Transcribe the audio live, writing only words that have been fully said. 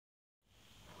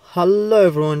Hello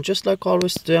everyone, just like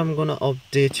always today I'm gonna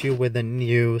update you with a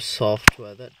new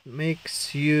software that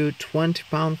makes you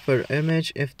 £20 per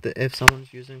image if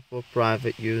someone's using for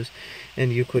private use,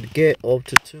 and you could get up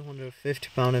to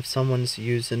 £250 if someone's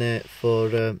using it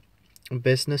for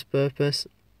business purpose.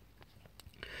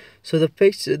 So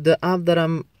the app that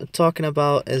I'm talking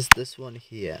about is this one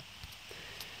here.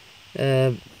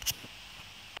 It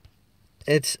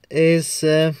is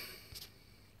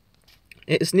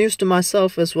it's news to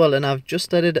myself as well, and I've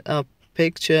just added a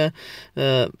picture.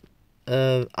 I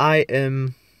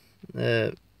am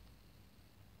is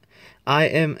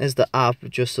the app,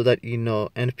 just so that you know,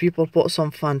 and people put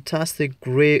some fantastic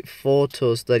great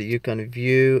photos that you can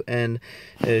view and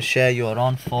share your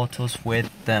own photos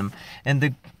with them. And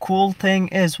the cool thing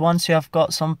is, once you have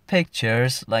got some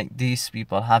pictures like these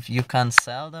people have, you can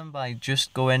sell them by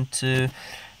just going to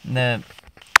the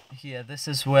here. This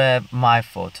is where my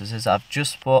photos is. I've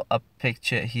just put a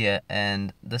picture here,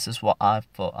 and this is what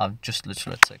I've put. I've just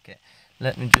literally took it.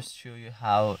 Let me just show you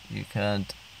how you can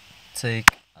take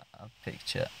a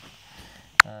picture.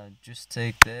 Just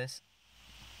take this.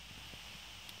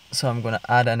 So I'm gonna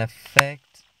add an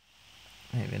effect.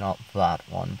 Maybe not that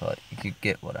one, but you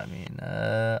get what I mean.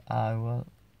 I will.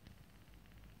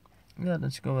 Yeah,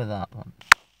 let's go with that one.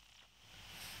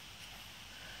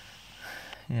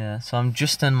 Yeah, so I'm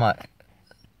just in my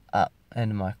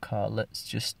car. Let's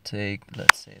just take,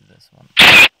 let's say, this one.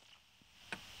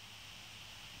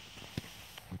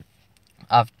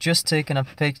 I've just taken a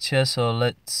picture, so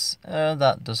let's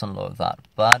that doesn't look that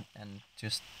bad, and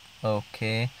just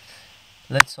okay,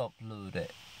 let's upload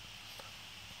it.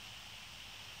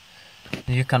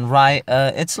 You can write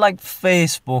it's like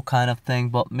Facebook kind of thing,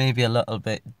 but maybe a little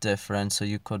bit different. So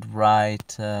you could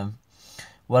write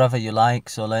whatever you like.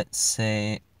 So let's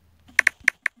say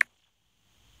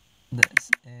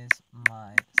this is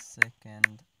my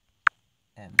second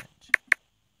image,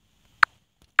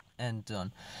 and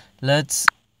done. Let's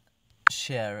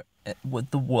share it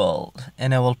with the world,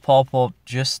 and it will pop up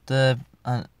just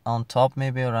on top,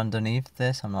 maybe, or underneath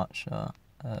this. I'm not sure.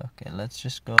 Okay, let's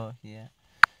just go here,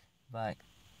 back.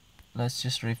 Let's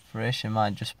just refresh. It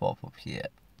might just pop up here,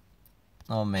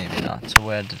 or maybe not. So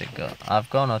where did it go? I've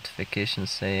got a notification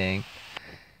saying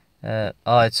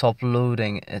oh, it's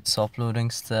uploading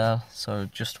still, so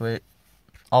just wait.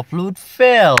 Upload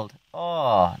failed.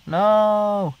 Oh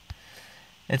no,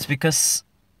 it's because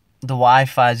the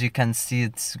Wi-Fi, as you can see,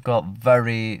 it's got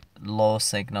very low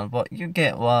signal, but you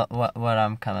get where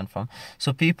I'm coming from.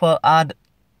 So people add,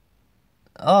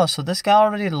 oh, so this guy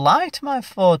already liked my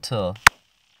photo.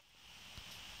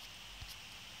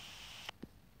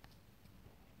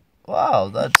 Wow,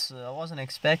 that's I wasn't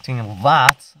expecting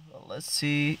that. Let's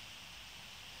see.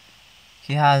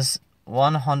 He has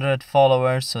 100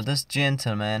 followers, so this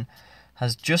gentleman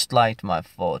has just liked my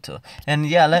photo. And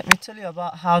yeah, let me tell you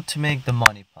about how to make the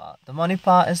money part. The money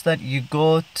part is that you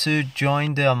go to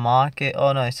join their market.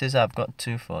 Oh no, it says I've got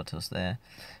 2 photos there,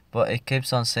 but it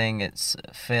keeps on saying it's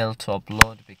failed to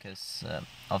upload because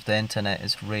of the internet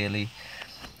is really.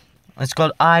 It's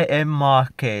called IM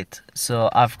Market. So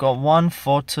I've got 1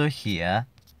 photo here,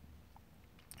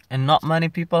 and not many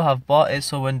people have bought it,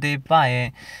 so when they buy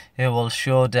it, it will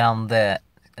show down there,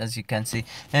 as you can see.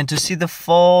 And to see the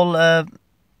full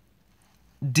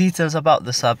details about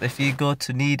this app, if you go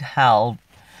to need help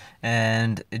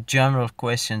and general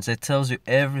questions, it tells you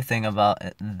everything about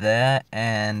it there.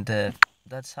 And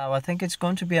that's how I think it's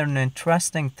going to be an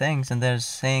interesting thing. And they're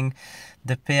saying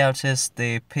the payout is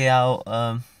they pay out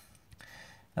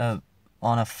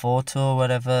on a photo,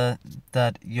 whatever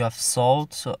that you have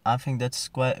sold. So I think that's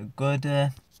quite a good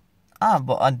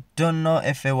but I don't know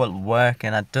if it will work,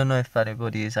 and I don't know if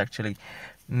anybody is actually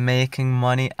making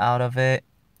money out of it.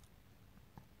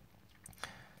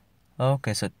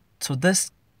 Okay, so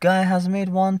this guy has made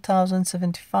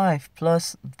 1075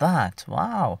 plus that.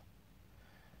 Wow,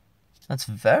 that's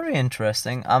very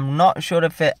interesting. I'm not sure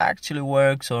if it actually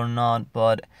works or not,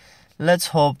 but let's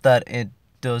hope that it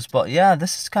does. But yeah,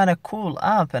 this is kind of cool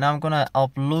app, and I'm gonna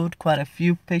upload quite a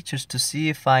few pictures to see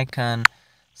if I can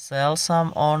sell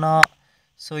some or not.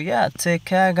 So yeah, take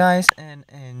care guys, and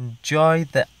enjoy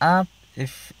the app.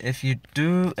 If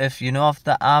you know of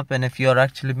the app, and if you're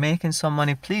actually making some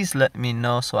money, please let me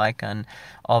know so I can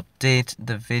update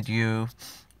the video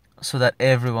so that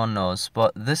everyone knows.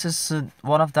 But this is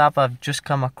one of the app I've just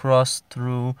come across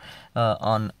through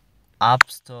on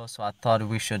App Store, so I thought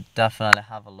we should definitely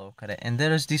have a look at it. And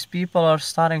there is these people are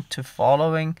starting to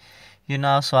following,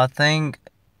 so I think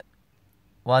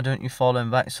Why don't you follow him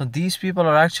back? So these people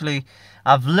are actually,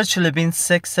 I've literally been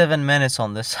 6-7 minutes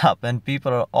on this app and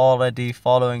people are already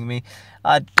following me.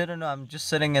 I didn't know, I'm just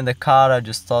sitting in the car. I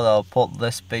just thought I'll put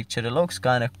this picture. It looks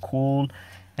kind of cool.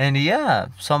 And yeah,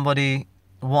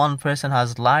 one person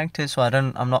has liked it, so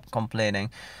I'm not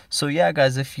complaining. So yeah,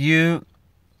 guys, if you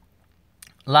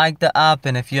like the app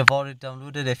and if you have already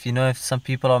downloaded, if you know if some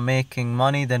people are making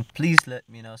money, then please let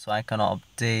me know so I can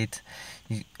update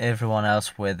everyone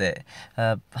else with it.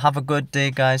 Have a good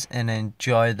day, guys, and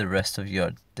enjoy the rest of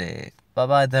your day. Bye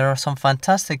bye. There are some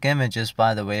fantastic images,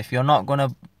 by the way. If you're not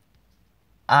gonna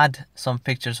add some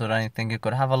pictures or anything, you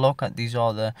could have a look at these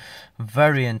are the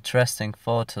very interesting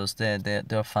photos.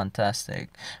 They're fantastic.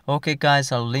 Okay,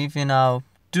 guys, I'll leave you now.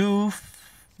 Do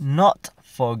not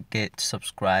forget to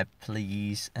subscribe,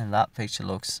 please, and that picture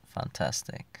looks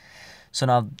fantastic. So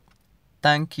now,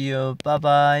 thank you. Bye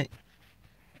bye.